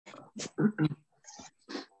Hey.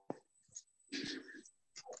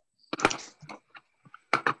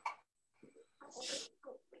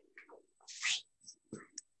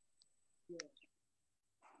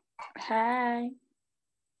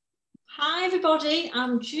 Hi everybody,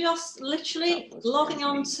 I'm just literally logging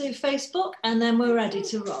on to Facebook and then we're ready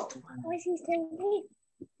to roll.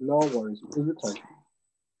 No worries, take your time.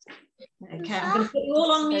 Okay, I'm going to put you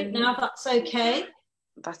all on mute now if that's okay.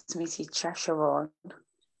 That's me teacher, Siobhan.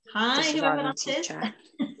 Hi, This is whoever our new that is. teacher.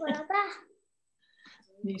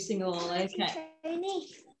 Muting all, okay.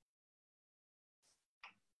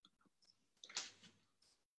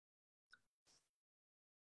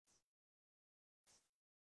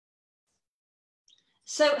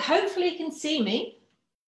 So hopefully you can see me.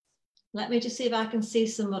 Let me just see if I can see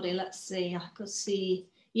somebody. Let's see, I could see.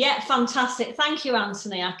 Yeah, fantastic. Thank you,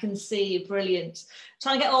 Anthony. I can see you. Brilliant.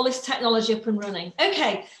 Trying to get all this technology up and running.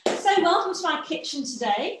 Okay, so welcome to my kitchen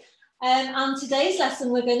today. And today's lesson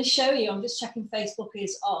we're going to show you, I'm just checking Facebook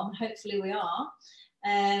is on, hopefully we are.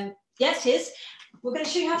 Yes, it is. We're going to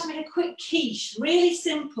show you how to make a quick quiche, really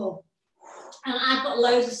simple. And I've got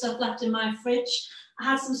loads of stuff left in my fridge. I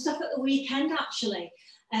had some stuff at the weekend actually,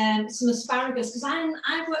 some asparagus, because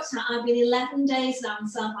I've worked out I've been 11 days now in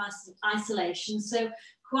self-isolation, so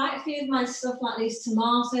quite a few of my stuff like these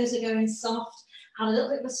tomatoes are going soft. Had a little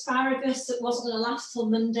bit of asparagus that wasn't going to last till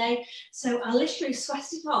Monday, so I literally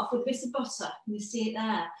sweated it off with a bit of butter. You see it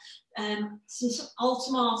there. Some old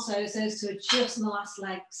tomatoes, those to just on the last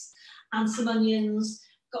legs, and some onions.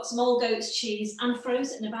 Got some old goat's cheese and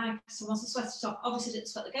froze it in a bag. So once I sweated it off, obviously didn't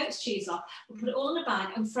sweat the goat's cheese off, we put it all in a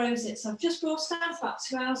bag and froze it. So I've just brought it out about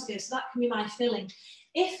 2 hours ago, so that can be my filling.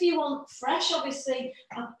 If you want fresh, obviously,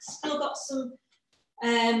 I've still got some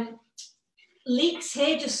leeks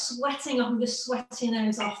here, just sweating off. I'm just sweating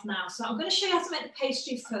those off now. So I'm going to show you how to make the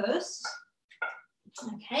pastry first.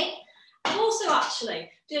 Okay. I'm also actually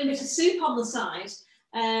doing a bit of soup on the side.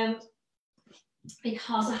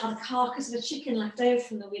 Because I had a carcass of a chicken left over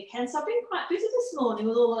from the weekend. So I've been quite busy this morning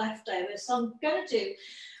with all the leftovers. So I'm going to do,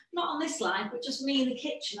 not on this slide, but just me in the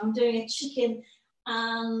kitchen. I'm doing a chicken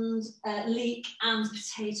and leek and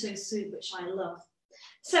potato soup, which I love.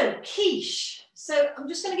 So quiche. So I'm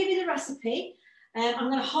just going to give you the recipe. I'm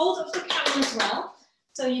going to hold up the camera as well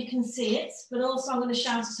so you can see it, but also I'm going to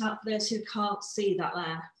shout it out for those who can't see that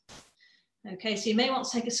there. Okay, so you may want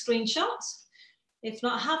to take a screenshot. If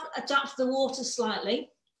not, have adapted the water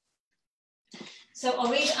slightly. So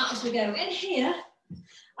I'll read it out as we go. In here,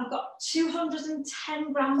 I've got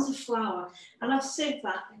 210 grams of flour, and I've sieved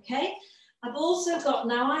that, okay? I've also got,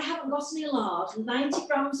 now I haven't got any lard, 90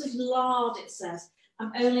 grams of lard, it says.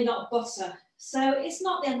 I've only got butter. So it's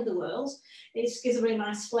not the end of the world. It just gives a really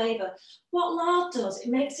nice flavour. What lard does, it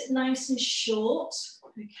makes it nice and short,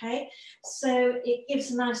 okay? So it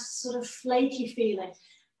gives a nice sort of flaky feeling.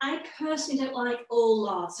 I personally don't like all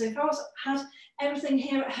lard. So if I had everything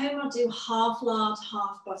here at home, I'd do half lard,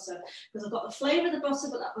 half butter, because I've got the flavour of the butter,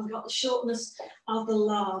 but I've got the shortness of the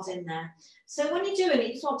lard in there. So when you're doing it,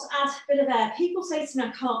 you just want to add a bit of air. People say to me, I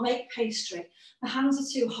can't make pastry. My hands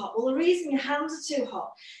are too hot. Well, the reason your hands are too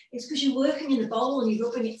hot is because you're working in the bowl and you're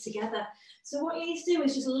rubbing it together. So what you need to do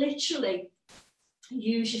is just literally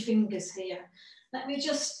use your fingers here. Let me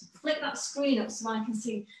just flick that screen up so I can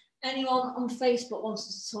see. Anyone on Facebook wants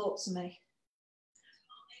to talk to me?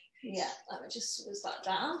 Yeah, let me just switch that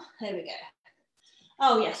down. There we go.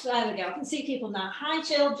 Oh yes, there we go. I can see people now. Hi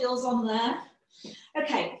Jill, Jill's on there.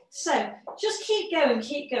 Okay, so just keep going,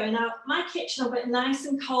 keep going. Now, my kitchen, I've got it nice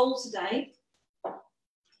and cold today.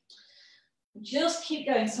 Just keep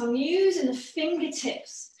going. So I'm using the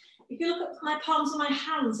fingertips. If you look at my palms of my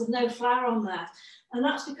hands, there's no flour on there. And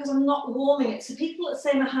that's because I'm not warming it. So people that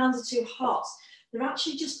say my hands are too hot, they're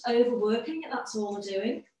actually just overworking it, that's all they're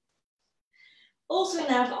doing. Also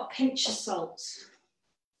now I've got a pinch of salt.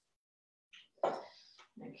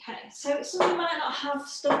 Okay, so some of you might not have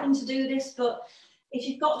stuffing to do this, but if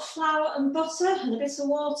you've got flour and butter and a bit of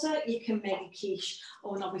water, you can make a quiche,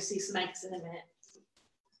 and obviously some eggs in a minute.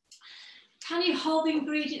 Can you hold the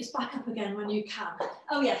ingredients back up again when you can?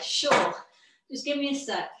 Oh yeah, sure. Just give me a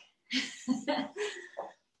sec.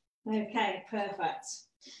 Okay, perfect.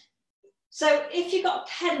 So if you've got a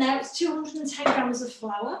pen there, it's 210 grams of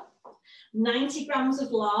flour, 90 grams of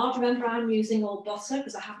lard. Remember, I'm using all butter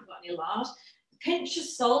because I haven't got any lard. A pinch of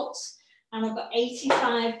salt, and I've got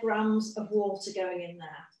 85 grams of water going in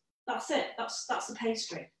there. That's it. That's the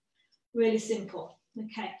pastry. Really simple.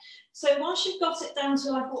 Okay. So once you've got it down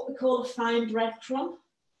to like what we call a fine breadcrumb,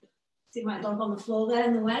 see my dog on the floor there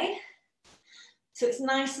in the way. So it's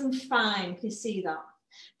nice and fine. Can you see that?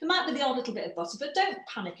 There might be the odd little bit of butter, but don't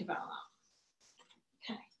panic about that.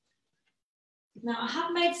 Okay, Now I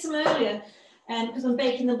have made some earlier because I'm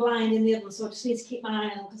baking them blind in the oven, so I just need to keep my eye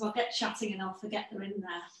on them because I'll get chatting and I'll forget they're in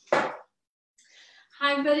there.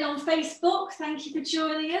 Hi everybody on Facebook, thank you for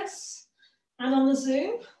joining us. And on the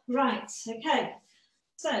Zoom. Right, okay.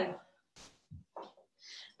 So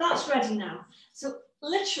that's ready now. So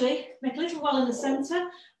literally make a little well in the centre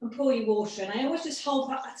and pour your water in. I always just hold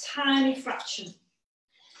that a tiny fraction.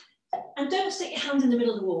 And don't stick your hand in the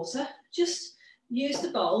middle of the water. Just use the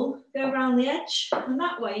bowl, go around the edge, and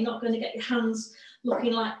that way you're not going to get your hands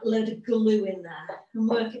looking like a load of glue in there, and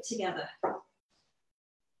work it together.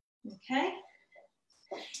 Okay?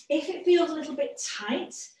 If it feels a little bit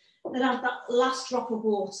tight, then add that last drop of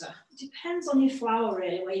water. It depends on your flour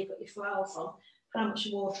really, where you've got your flour from, how much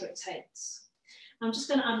water it takes. I'm just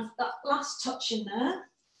going to add that last touch in there.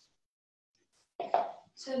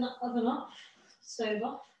 Turn that oven off, stove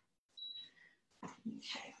off.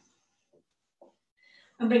 Okay.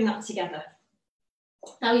 And bring that together.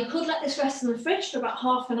 Now you could let this rest in the fridge for about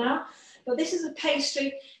half an hour, but this is a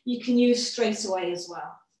pastry you can use straight away as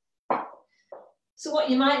well. So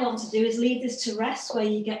what you might want to do is leave this to rest where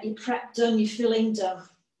you get your prep done, your filling done.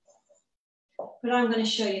 But I'm going to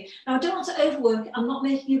show you. Now I don't want to overwork it, I'm not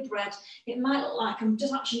making a bread. It might look like I'm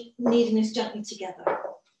just actually kneading this gently together.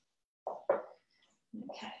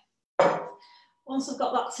 Okay. Once I've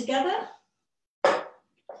got that together,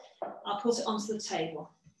 I'll put it onto the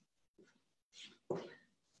table.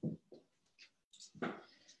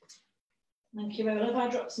 Thank you, Rola. Have I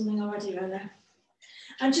dropped something already, Rola?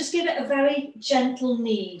 And just give it a very gentle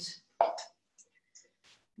knead.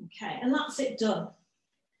 Okay, and that's it done.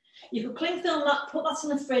 You could cling film that, put that in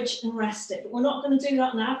the fridge and rest it, but we're not going to do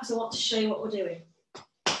that now because I want to show you what we're doing.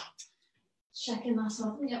 Checking that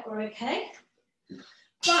off, yep, we're okay.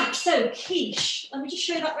 Right, so quiche. Let me just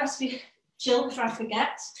show you that recipe, Jill, before I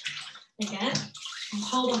forget. Again, I'll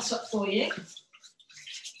hold that up for you.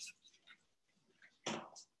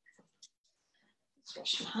 Let's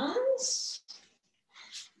wash your hands.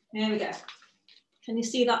 There we go. Can you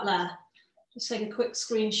see that there? Just take a quick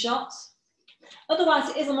screenshot. Otherwise,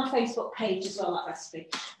 it is on my Facebook page as well, that recipe.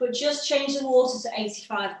 But just change the water to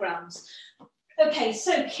 85 grams. Okay,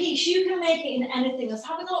 so quiche, you can make it in anything. I was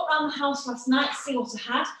having a look around the house last night to see what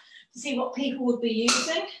I had, to see what people would be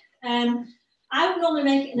using. I would normally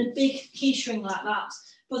make it in a big quiche ring like that,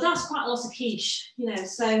 but that's quite a lot of quiche, you know.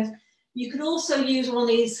 So you can also use one of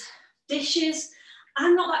these dishes.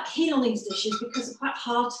 I'm not that keen on these dishes because they're quite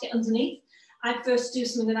hard to get underneath. I prefer to do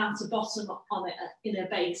something without a bottom on it in a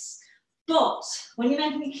base. But when you're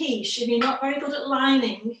making a quiche, if you're not very good at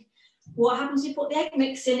lining, what happens if you put the egg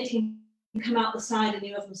mix in, it can come out the side in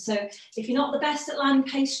the oven. So if you're not the best at lining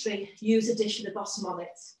pastry, use a dish with a bottom on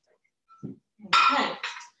it. Okay.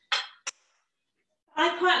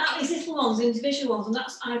 I quite like these little ones, individual ones, and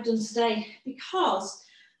that's what I've done today because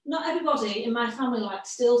not everybody in my family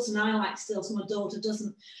likes Stilton. I like Stilton, my daughter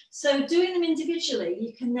doesn't. So doing them individually,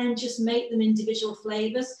 you can then just make them individual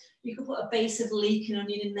flavours. You could put a base of leek and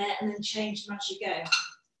onion in there and then change them as you go.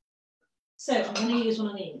 So I'm going to use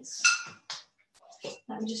one of these.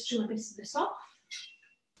 Let me just trim a bit of this off.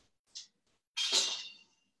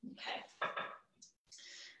 Okay.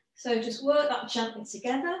 So just work that gently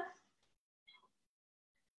together.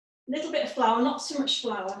 A little bit of flour, not so much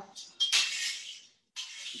flour.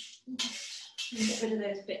 Get rid of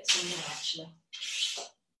those bits on there actually.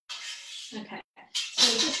 Okay,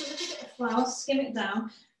 so just a little bit of flour, skim it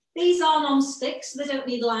down. These are non-sticks, so they don't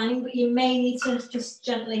need lining, but you may need to just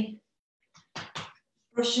gently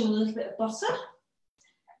brush them with a little bit of butter.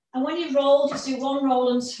 And when you roll, just do one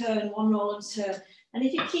roll and turn, one roll and turn. And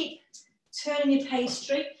if you keep turning your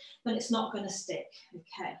pastry, then it's not going to stick.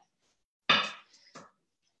 Okay.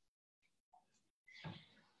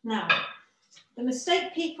 Now, the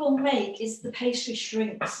mistake people make is the pastry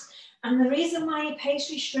shrinks. And the reason why your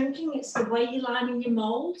pastry's shrinking, it's the way you're lining your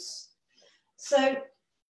moulds. So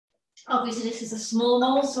obviously this is a small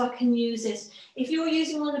mould, so I can use it. If you're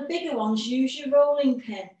using one of the bigger ones, use your rolling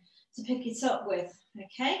pin to pick it up with,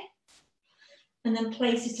 okay? And then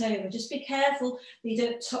place it over. Just be careful that you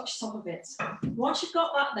don't touch top of it. Once you've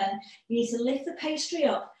got that then, you need to lift the pastry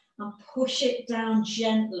up and push it down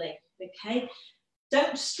gently, okay?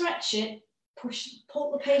 Don't stretch it,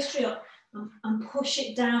 pull the pastry up and push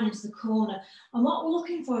it down into the corner. And what we're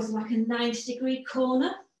looking for is like a 90-degree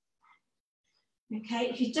corner. Okay,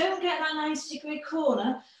 if you don't get that 90-degree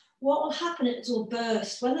corner, what will happen is it will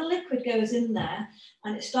burst. When the liquid goes in there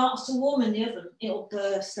and it starts to warm in the oven, it'll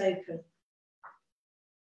burst open.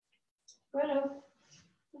 Righto,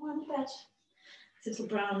 go on to bed. Little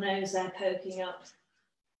brown nose there poking up.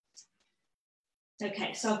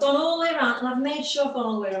 Okay, so I've gone all the way around and I've made sure I've gone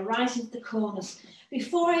all the way around, right into the corners.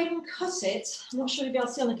 Before I even cut it, I'm not sure you'll be able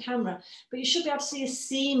to see on the camera, but you should be able to see a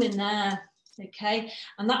seam in there, okay?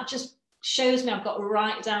 And that just shows me I've got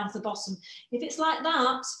right down to the bottom. If it's like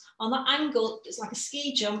that, on that angle, it's like a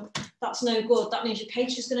ski jump, that's no good. That means your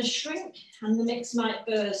pastry is going to shrink and the mix might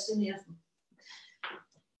burst in the oven.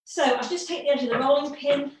 So I just take the edge of the rolling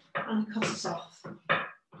pin and cut it off.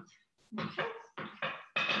 Okay.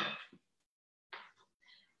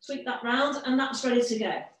 Sweep that round and that's ready to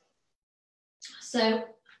go. So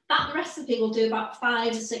that recipe will do about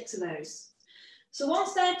 5 or 6 of those. So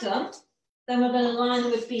once they're done, then we're going to line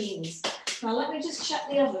them with beans. Now let me just check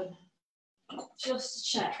the oven,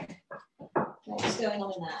 just to check what's going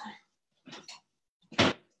on in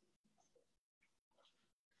there.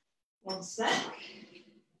 One sec.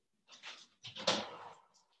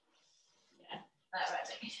 Yeah, they're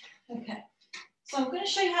ready. Okay. So I'm going to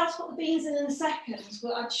show you how to put the beans in a second,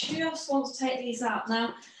 but I just want to take these out.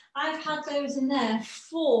 Now, I've had those in there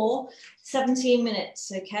for 17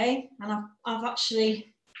 minutes, okay? And I've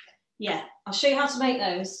actually, yeah, I'll show you how to make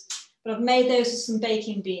those, but I've made those with some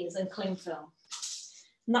baking beans and cling film.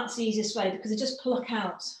 And that's the easiest way because they just pluck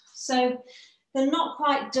out. So they're not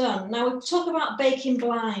quite done. Now, we talk about baking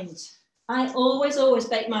blind. I always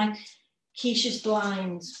bake my quiches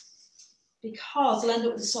blind because I'll end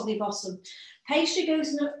up with a soggy bottom. Pastry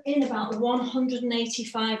goes in about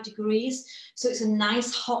 185 degrees, so it's a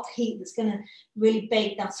nice hot heat that's going to really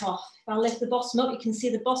bake that off. If I lift the bottom up, you can see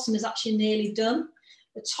the bottom is actually nearly done.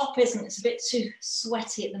 The top isn't, it's a bit too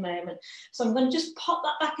sweaty at the moment. So I'm going to just pop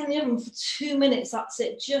that back in the oven for 2 minutes, that's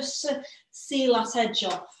it, just to seal that edge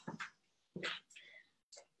off.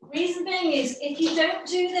 Reason being is, if you don't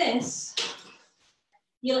do this,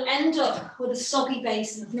 you'll end up with a soggy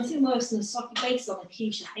base, and there's nothing worse than a soggy base on a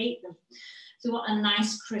quiche. I hate them. So we want a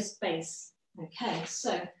nice crisp base. Okay,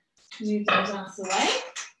 so move those out of the way.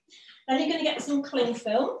 Then you're going to get some cling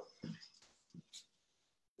film.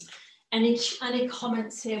 Any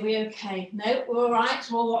comments here? We okay? No, we're all right.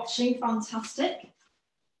 We're all watching. Fantastic.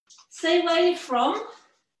 Say where you're from.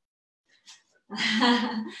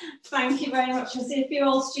 Thank you very much. I see a few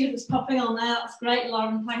old students popping on there. That's great,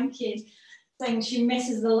 Lauren. Thank you. Saying she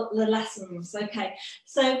misses the lessons. Okay,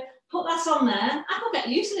 so put that on there. I can get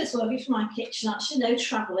used to this working from my kitchen, actually, no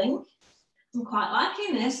travelling. I'm quite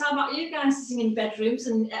liking this. How about you guys sitting in bedrooms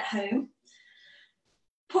and at home?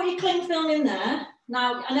 Put your cling film in there.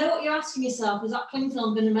 Now, I know what you're asking yourself, is that cling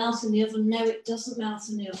film going to melt in the oven? No, it doesn't melt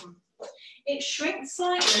in the oven. It shrinks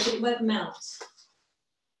slightly, but it won't melt.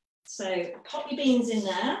 So pop your beans in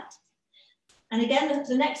there. And again,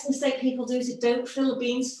 the next mistake people do is they don't fill the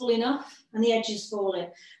beans full enough and the edges fall in.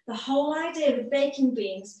 The whole idea with baking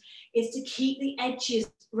beans is to keep the edges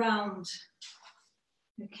round,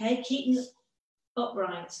 okay, keep them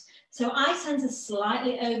upright. So I tend to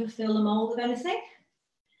slightly overfill the mould of anything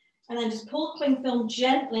and then just pull cling film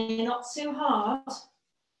gently, not too hard.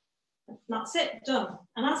 That's it, done.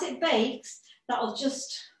 And as it bakes, that'll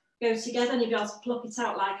just go together and you'll be able to pluck it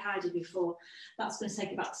out like I did before. That's going to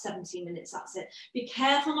take about 17 minutes, that's it. Be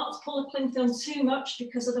careful not to pull the cling film too much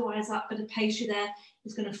because otherwise that bit of pastry there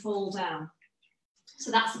is going to fall down.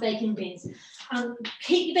 So that's the baking beans. And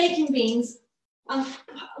keep your baking beans. And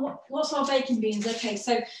what's our baking beans? Okay,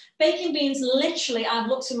 so baking beans, literally, I've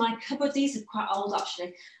looked in my cupboard. These are quite old,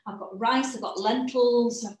 actually. I've got rice, I've got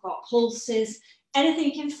lentils, I've got pulses. Anything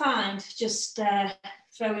you can find, just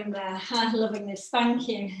throw in there. I'm loving this. Thank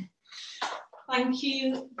you. Thank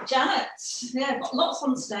you, Janet. Yeah, I've got lots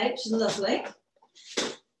on today, which is lovely.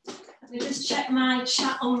 Let me just check my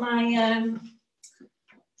chat on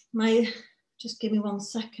my just give me 1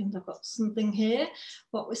 second. I've got something here.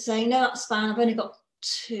 What we're saying, no, that's fine. I've only got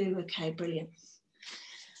 2. Okay, brilliant.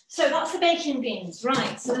 So that's the baking beans.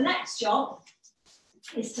 Right, so the next job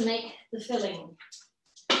is to make the filling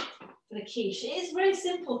for the quiche. It is very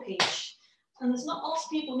simple quiche. And there's not lots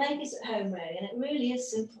of people make it at home, really, and it really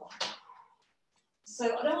is simple. So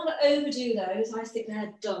I don't want to overdo those. I think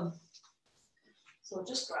they're done. So I'll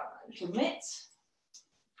just grab my little mitt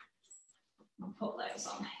and put those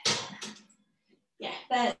on. Yeah,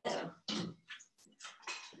 they're done.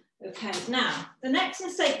 Okay, now, the next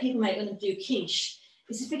mistake people make when they do quiche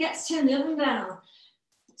is they forget to turn the oven down.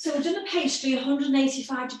 So we've done the pastry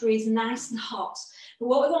 185 degrees, nice and hot. But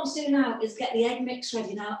what we want to do now is get the egg mix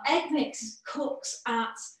ready. Now, egg mix cooks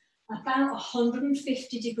at about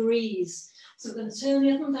 150 degrees. So we're going to turn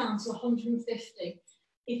the oven down to 150.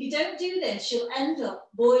 If you don't do this, you'll end up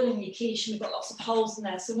boiling your quiche and we've got lots of holes in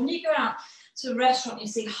there. So when you go out to a restaurant, you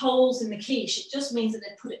see holes in the quiche, it just means that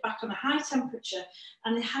they put it back on a high temperature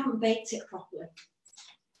and they haven't baked it properly.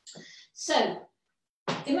 So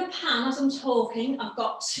In my pan, as I'm talking, I've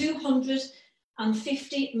got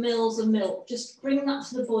 250 mils of milk. Just bring that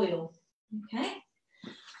to the boil, okay?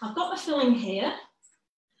 I've got my filling here,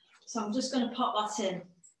 so I'm just going to pop that in.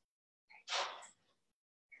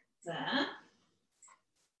 There.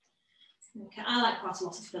 Okay, I like quite a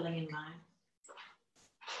lot of filling in mine.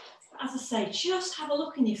 As I say, just have a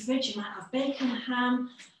look in your fridge. You might have bacon,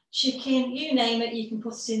 ham, chicken, you name it, you can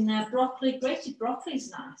put it in there. Broccoli, grated broccoli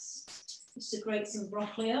is nice. Just to grate some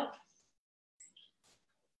broccoli up.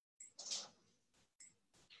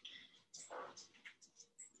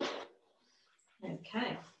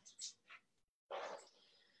 Okay.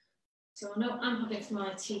 So I know I'm having for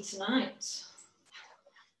my tea tonight.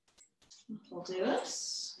 That'll do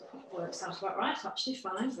us. Works out about right, actually,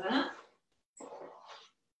 5 there.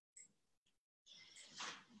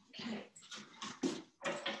 Okay.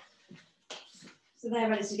 So they're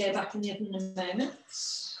ready to go back in the oven in a moment.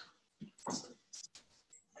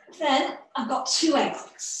 Then I've got 2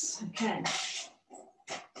 eggs. Okay.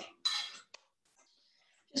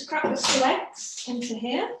 Just crack the 2 eggs into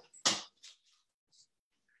here.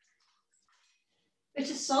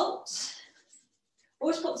 Bit of salt.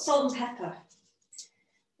 Always put salt and pepper.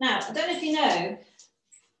 Now, I don't know if you know,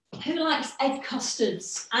 who likes egg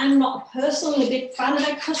custards? I'm not personally a big fan of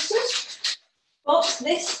egg custard, but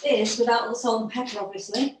this is, without the salt and pepper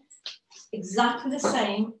obviously, exactly the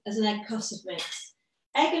same as an egg custard mix.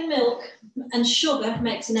 Egg and milk and sugar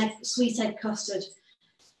makes an sweet egg custard.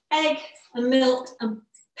 Egg and milk and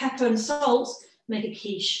pepper and salt make a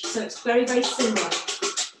quiche, so it's very, very similar.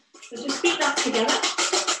 So just beat that together.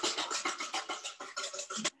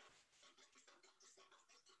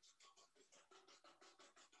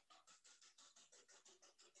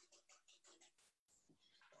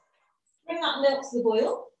 Bring that milk to the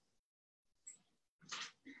boil.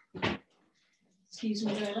 Excuse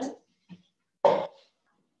me, really.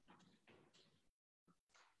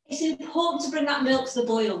 It's important to bring that milk to the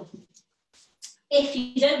boil. If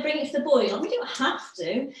you don't bring it to the boil, you don't have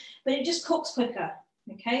to, but it just cooks quicker.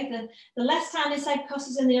 Okay, the less time this egg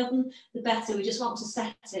custard's in the oven, the better. We just want to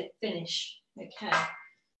set it, finish. Okay.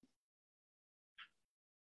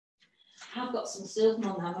 I've got some Stilton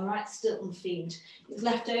on there. I'm a right Stilton fiend. It was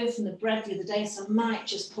left over from the bread the other day, so I might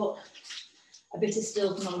just put a bit of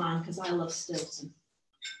Stilton on mine because I love Stilton.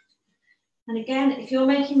 And again, if you're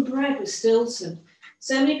making bread with Stilton,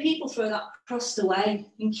 so many people throw that crust away.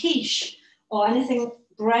 In quiche or anything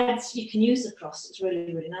breads, you can use the crust. It's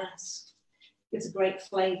really, really nice. Gives a great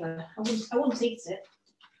flavour. I wouldn't eat it.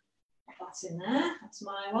 That's in there. That's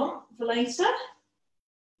my one for later.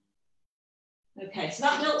 Okay, so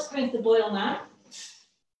that milk's coming to the boil now.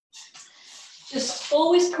 Just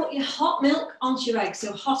always put your hot milk onto your egg,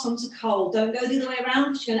 so hot onto cold. Don't go the other way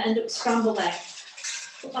around, you're going to end up with scrambled egg.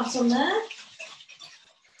 Put that on there.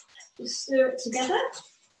 Just stir it together.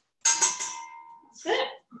 That's it.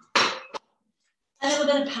 And then we're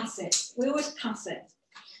going to pass it. We always pass it.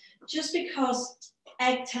 Just because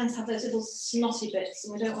egg tends to have those little snotty bits,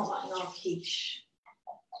 and we don't want that in our quiche.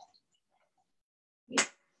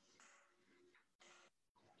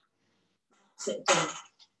 Sit down.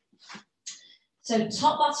 So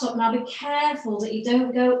top that up. Now be careful that you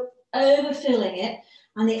don't go overfilling it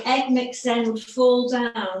and the egg mix then would fall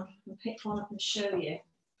down. I'll pick one up and show you.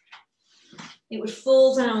 It would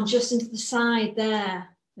fall down just into the side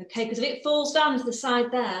there. Okay, because if it falls down into the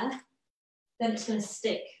side there, then it's going to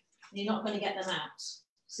stick and you're not going to get them out.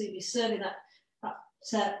 So you'll be serving that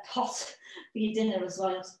pot for your dinner as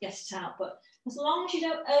well to get it out. But as long as you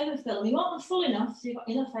don't overfill them, you want them full enough so you've got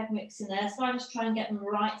enough egg mix in there. So I just try and get them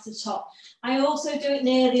right to the top. I also do it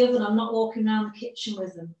near the oven. I'm not walking around the kitchen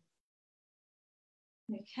with them.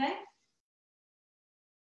 Okay.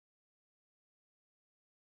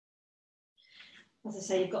 As I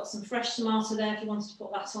say, you've got some fresh tomato there if you wanted to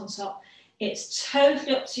put that on top. It's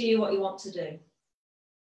totally up to you what you want to do.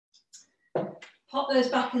 Pop those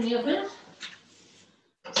back in the oven.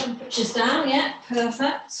 Temperature's down, yeah,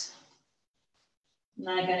 perfect.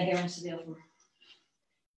 Now I'm going to go into the oven.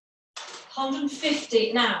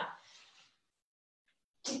 150. Now,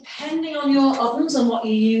 depending on your ovens and what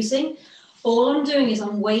you're using, all I'm doing is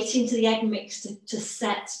I'm waiting to the egg mix to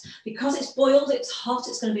set. Because it's boiled, it's hot,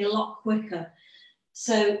 it's going to be a lot quicker.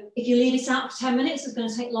 So if you leave it out for 10 minutes, it's going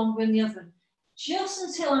to take longer in the oven. Just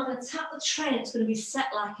until I'm going to tap the tray and it's going to be set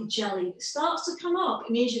like a jelly. If it starts to come up,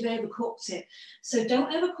 it means you've overcooked it. So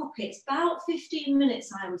don't overcook it. It's about 15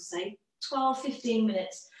 minutes, I would say. 12, 15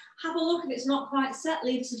 minutes. Have a look. If it's not quite set,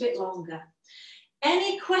 leave it a bit longer.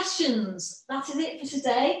 Any questions? That is it for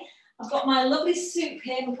today. I've got my lovely soup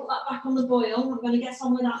here. We'll put that back on the boil. We're going to get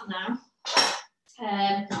on with that now.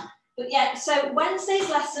 But yeah, so Wednesday's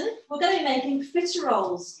lesson, we're going to be making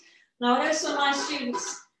profiteroles. Now, I know some of my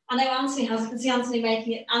students, I know Anthony has, I can see Anthony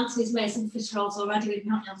making it. Anthony's made some profiteroles already with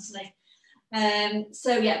me, Anthony.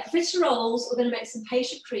 So yeah, profiteroles, we're going to make some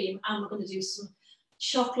pastry cream and we're going to do some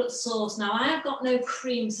chocolate sauce. Now, I have got no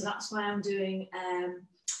cream, so that's why I'm doing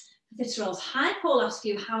profiteroles. Hi, Paul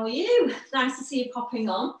Askew, how are you? Nice to see you popping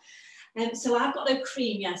on. So I've got no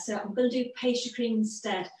cream, yeah, so I'm going to do pastry cream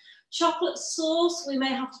instead. Chocolate sauce, we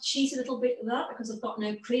may have to cheat a little bit with that because I've got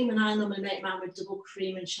no cream and I normally make mine with double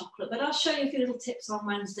cream and chocolate, but I'll show you a few little tips on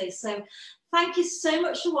Wednesday. So thank you so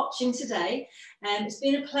much for watching today. It's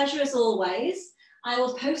been a pleasure as always. I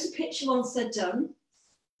will post a picture once they're done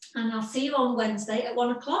and I'll see you on Wednesday at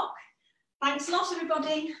 1 o'clock. Thanks a lot,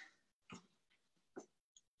 everybody.